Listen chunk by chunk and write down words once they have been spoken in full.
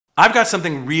I've got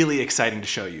something really exciting to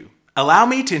show you. Allow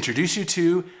me to introduce you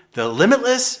to the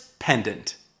Limitless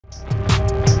Pendant.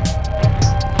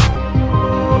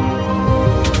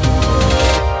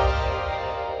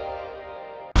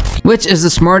 Which is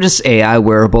the smartest AI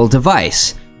wearable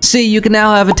device. See, you can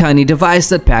now have a tiny device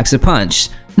that packs a punch,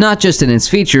 not just in its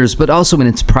features but also in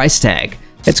its price tag.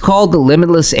 It's called the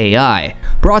Limitless AI,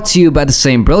 brought to you by the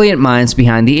same brilliant minds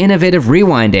behind the innovative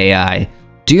Rewind AI.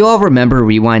 Do you all remember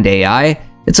Rewind AI?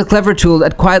 It's a clever tool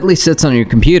that quietly sits on your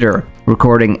computer,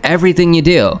 recording everything you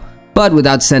do, but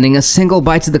without sending a single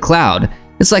byte to the cloud.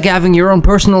 It's like having your own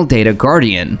personal data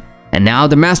guardian. And now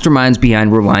the masterminds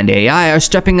behind Rewind AI are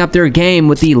stepping up their game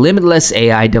with the Limitless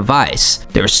AI device.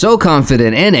 They're so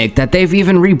confident in it that they've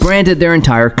even rebranded their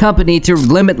entire company to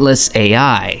Limitless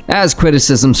AI. As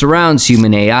criticism surrounds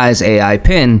human AI's AI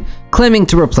pin, claiming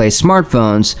to replace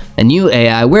smartphones, a new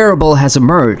AI wearable has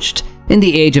emerged. In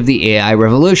the age of the AI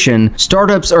revolution,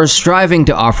 startups are striving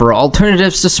to offer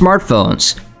alternatives to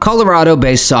smartphones.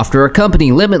 Colorado-based software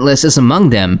company Limitless is among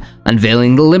them,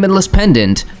 unveiling the Limitless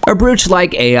Pendant, a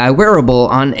brooch-like AI wearable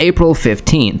on April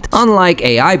 15th. Unlike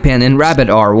AI Pen and Rabbit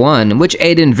R1, which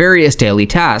aid in various daily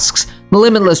tasks, the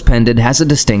Limitless Pendant has a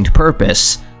distinct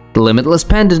purpose. The Limitless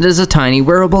Pendant is a tiny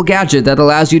wearable gadget that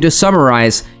allows you to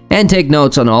summarize and take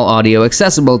notes on all audio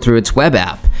accessible through its web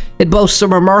app. It boasts a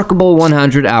remarkable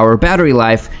 100-hour battery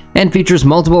life and features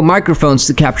multiple microphones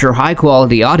to capture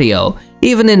high-quality audio,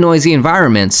 even in noisy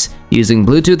environments. Using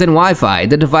Bluetooth and Wi-Fi,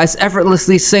 the device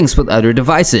effortlessly syncs with other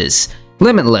devices.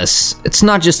 Limitless, it's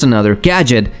not just another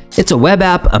gadget, it's a web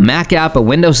app, a Mac app, a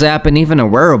Windows app, and even a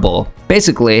wearable.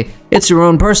 Basically, it's your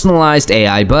own personalized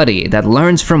AI buddy that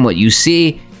learns from what you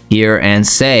see, hear, and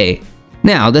say.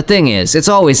 Now, the thing is, it's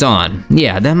always on.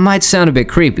 Yeah, that might sound a bit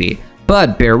creepy,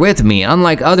 but bear with me,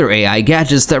 unlike other AI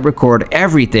gadgets that record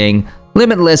everything,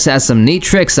 Limitless has some neat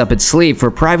tricks up its sleeve for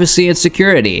privacy and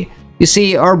security. You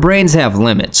see, our brains have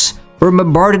limits. We're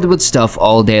bombarded with stuff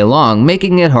all day long,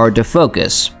 making it hard to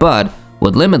focus. But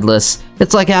with Limitless,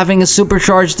 it's like having a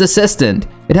supercharged assistant.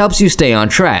 It helps you stay on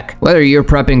track, whether you're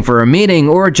prepping for a meeting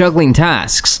or juggling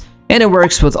tasks. And it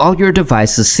works with all your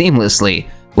devices seamlessly.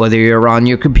 Whether you're on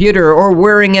your computer or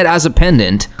wearing it as a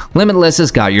pendant, Limitless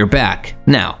has got your back.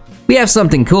 Now, we have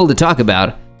something cool to talk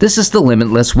about. This is the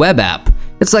Limitless web app.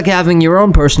 It's like having your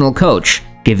own personal coach,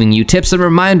 giving you tips and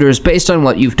reminders based on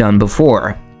what you've done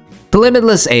before. The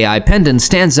Limitless AI Pendant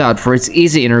stands out for its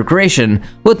easy integration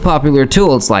with popular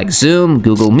tools like Zoom,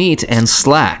 Google Meet, and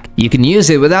Slack. You can use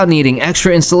it without needing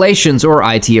extra installations or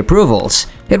IT approvals.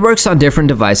 It works on different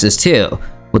devices too.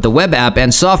 With the web app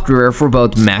and software for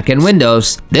both Mac and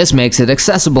Windows, this makes it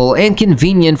accessible and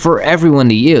convenient for everyone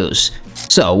to use.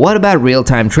 So what about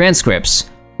real-time transcripts?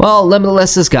 Well,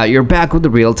 Limitless has got your back with the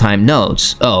real-time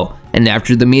notes. Oh, and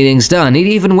after the meeting's done, it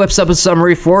even whips up a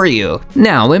summary for you.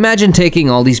 Now, imagine taking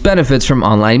all these benefits from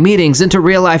online meetings into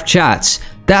real-life chats.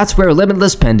 That's where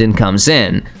Limitless Pendant comes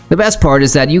in. The best part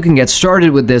is that you can get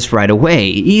started with this right away,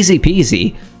 easy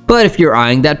peasy. But if you're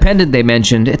eyeing that pendant they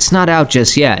mentioned, it's not out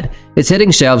just yet. It's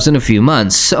hitting shelves in a few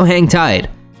months, so hang tight.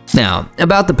 Now,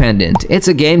 about the pendant, it's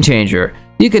a game changer.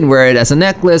 You can wear it as a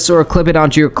necklace or clip it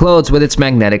onto your clothes with its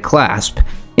magnetic clasp.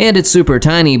 And it's super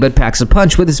tiny but packs a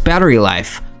punch with its battery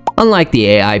life. Unlike the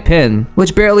AI Pen,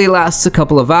 which barely lasts a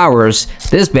couple of hours,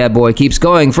 this bad boy keeps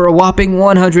going for a whopping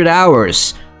 100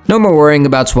 hours. No more worrying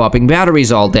about swapping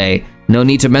batteries all day. No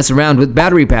need to mess around with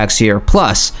battery packs here.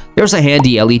 Plus, there's a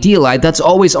handy LED light that's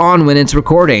always on when it's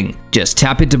recording. Just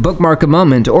tap it to bookmark a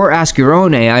moment or ask your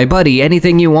own AI buddy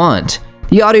anything you want.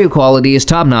 The audio quality is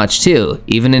top-notch too,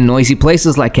 even in noisy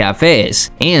places like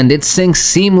cafes. And it syncs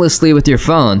seamlessly with your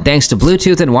phone thanks to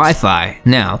Bluetooth and Wi-Fi.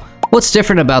 Now, what's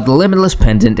different about the Limitless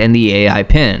Pendant and the AI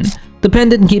Pen? The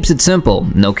Pendant keeps it simple.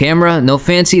 No camera, no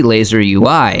fancy laser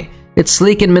UI. It's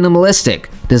sleek and minimalistic,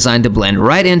 designed to blend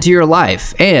right into your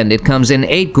life, and it comes in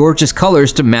 8 gorgeous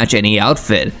colors to match any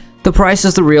outfit. The price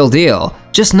is the real deal,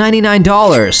 just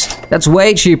 $99. That's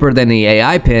way cheaper than the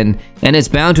AI Pen, and it's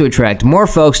bound to attract more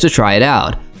folks to try it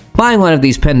out. Buying one of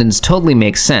these pendants totally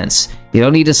makes sense. You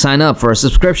don't need to sign up for a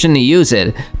subscription to use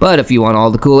it, but if you want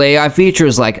all the cool AI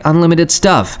features like unlimited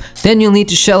stuff, then you'll need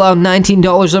to shell out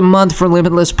 $19 a month for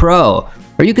Limitless Pro.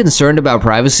 Are you concerned about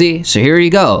privacy? So here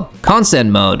you go, consent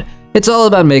mode. It's all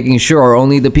about making sure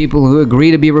only the people who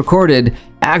agree to be recorded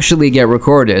actually get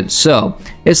recorded. So,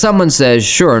 if someone says,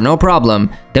 sure, no problem,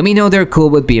 then we know they're cool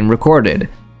with being recorded.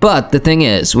 But the thing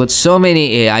is, with so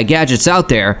many AI gadgets out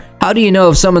there, how do you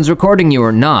know if someone's recording you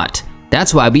or not?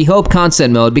 That's why we hope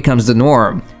consent mode becomes the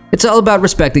norm. It's all about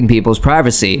respecting people's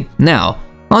privacy. Now,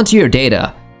 onto your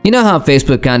data. You know how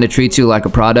Facebook kinda treats you like a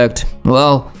product?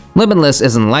 Well, Limitless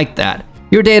isn't like that.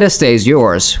 Your data stays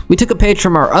yours. We took a page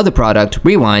from our other product,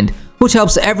 Rewind, which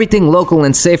helps everything local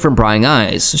and safe from prying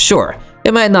eyes. Sure,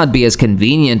 it might not be as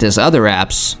convenient as other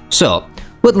apps. So,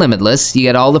 with Limitless, you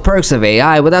get all the perks of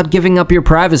AI without giving up your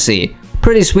privacy.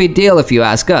 Pretty sweet deal if you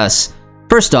ask us.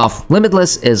 First off,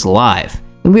 Limitless is live,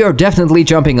 and we are definitely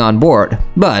jumping on board.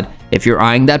 But if you're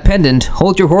eyeing that pendant,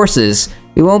 hold your horses.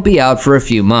 It won't be out for a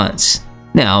few months.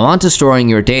 Now, on to storing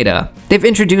your data. They've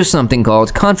introduced something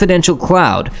called Confidential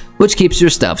Cloud, which keeps your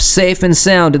stuff safe and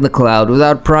sound in the cloud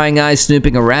without prying eyes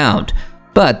snooping around.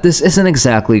 But this isn't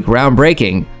exactly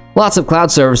groundbreaking. Lots of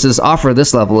cloud services offer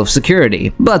this level of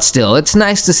security, but still, it's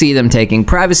nice to see them taking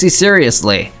privacy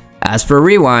seriously. As for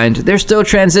Rewind, they're still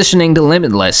transitioning to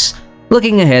Limitless.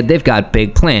 Looking ahead, they've got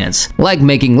big plans, like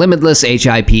making Limitless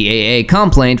HIPAA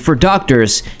complaint for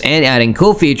doctors, and adding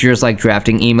cool features like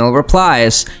drafting email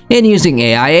replies, and using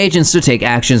AI agents to take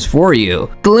actions for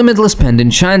you. The Limitless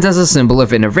Pendant shines as a symbol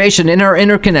of innovation in our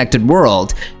interconnected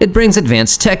world. It brings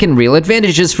advanced tech and real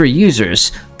advantages for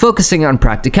users, focusing on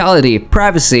practicality,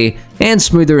 privacy, and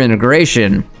smoother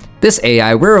integration. This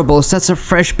AI wearable sets a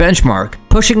fresh benchmark,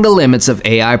 pushing the limits of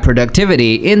AI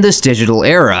productivity in this digital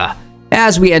era.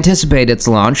 As we anticipate its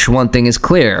launch, one thing is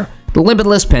clear. The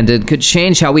Limitless Pendant could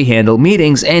change how we handle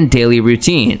meetings and daily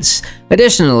routines.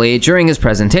 Additionally, during his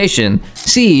presentation,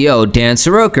 CEO Dan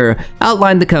Soroker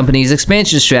outlined the company's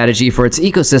expansion strategy for its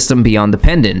ecosystem beyond the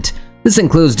Pendant. This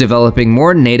includes developing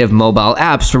more native mobile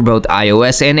apps for both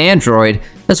iOS and Android,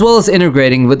 as well as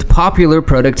integrating with popular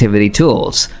productivity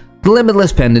tools. The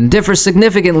Limitless Pendant differs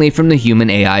significantly from the human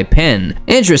AI pen.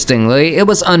 Interestingly, it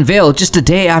was unveiled just a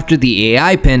day after the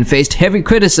AI pen faced heavy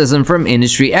criticism from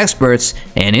industry experts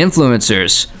and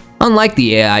influencers. Unlike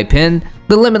the AI pen,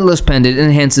 the Limitless Pendant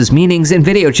enhances meetings and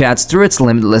video chats through its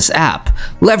Limitless app,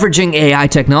 leveraging AI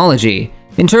technology.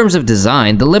 In terms of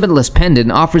design, the Limitless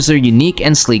Pendant offers a unique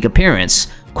and sleek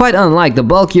appearance, quite unlike the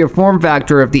bulkier form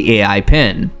factor of the AI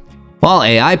pen. While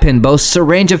AI Pen boasts a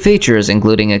range of features,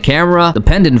 including a camera, the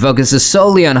Pendant focuses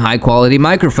solely on high-quality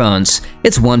microphones.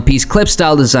 Its one-piece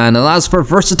clip-style design allows for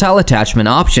versatile attachment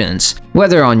options,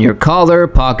 whether on your collar,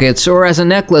 pockets, or as a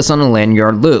necklace on a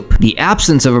lanyard loop. The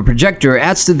absence of a projector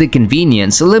adds to the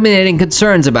convenience, eliminating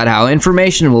concerns about how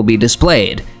information will be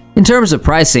displayed. In terms of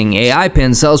pricing, AI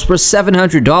Pen sells for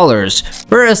 $700,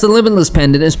 whereas the Limitless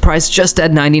Pendant is priced just at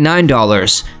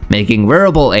 $99, making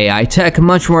wearable AI tech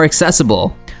much more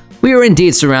accessible. We are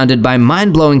indeed surrounded by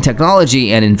mind-blowing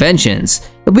technology and inventions.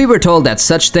 If we were told that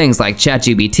such things like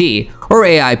ChatGPT or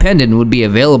AI Pendant would be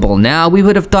available now, we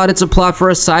would have thought it's a plot for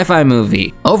a sci-fi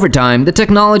movie. Over time, the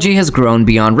technology has grown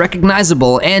beyond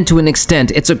recognizable, and to an extent,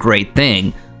 it's a great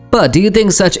thing. But do you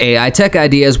think such AI tech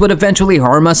ideas would eventually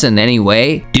harm us in any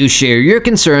way? Do share your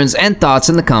concerns and thoughts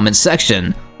in the comments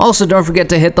section. Also, don't forget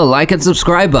to hit the like and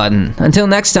subscribe button. Until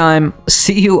next time,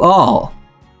 see you all!